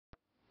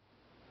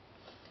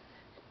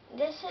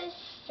This is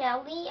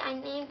Shelly. I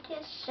named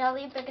her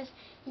Shelly because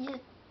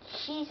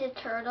she's a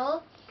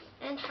turtle.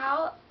 And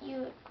how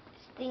you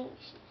think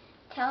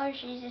tell her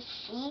she's a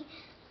she?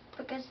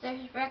 Because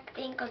there's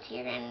rectangles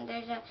here and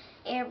there's an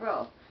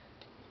arrow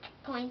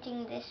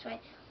pointing this way.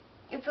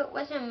 If it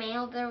was a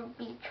male, there would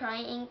be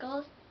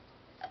triangles,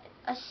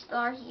 a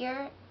star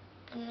here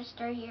and a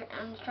star here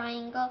and a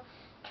triangle,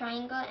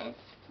 and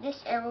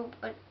this arrow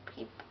would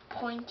be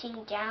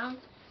pointing down.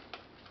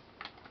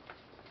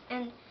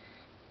 And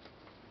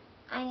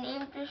I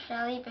named her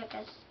Shelly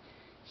because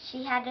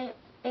she had a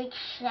big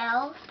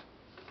shell,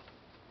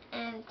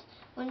 and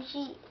when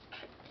she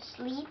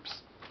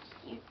sleeps,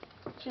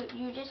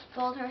 you just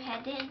fold her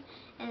head in,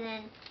 and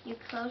then you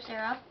close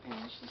her up,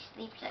 and she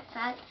sleeps like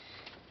that.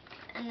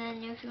 And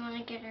then if you want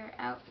to get her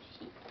out,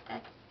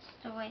 that's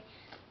the way.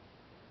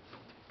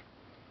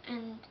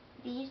 And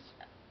these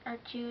are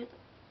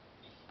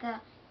the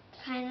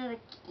kind of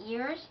the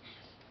ears.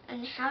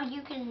 And how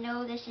you can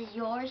know this is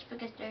yours,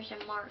 because there's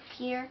a mark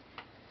here.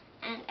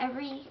 And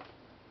every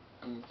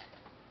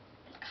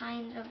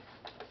kind of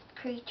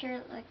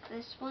creature like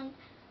this one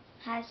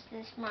has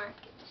this mark.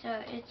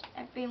 So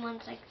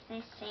everyone's like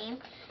the same,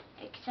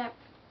 except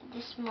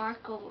this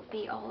mark will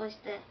be always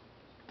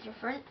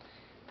different.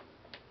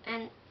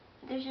 And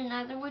there's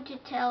another way to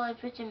tell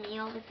if it's a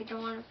male, if you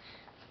don't want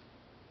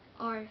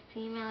to, or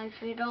female,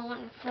 if you don't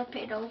want to flip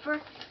it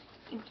over.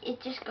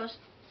 It just goes.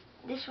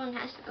 This one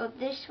has to go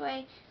this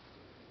way.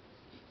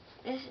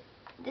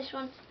 This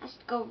one has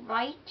to go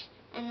right,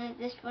 and then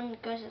this one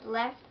goes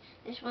left.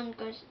 This one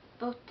goes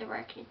both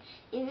directions.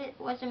 If it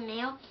was a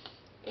male,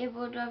 it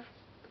would have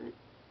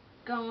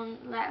gone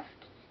left,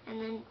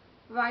 and then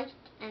right,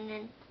 and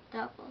then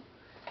double.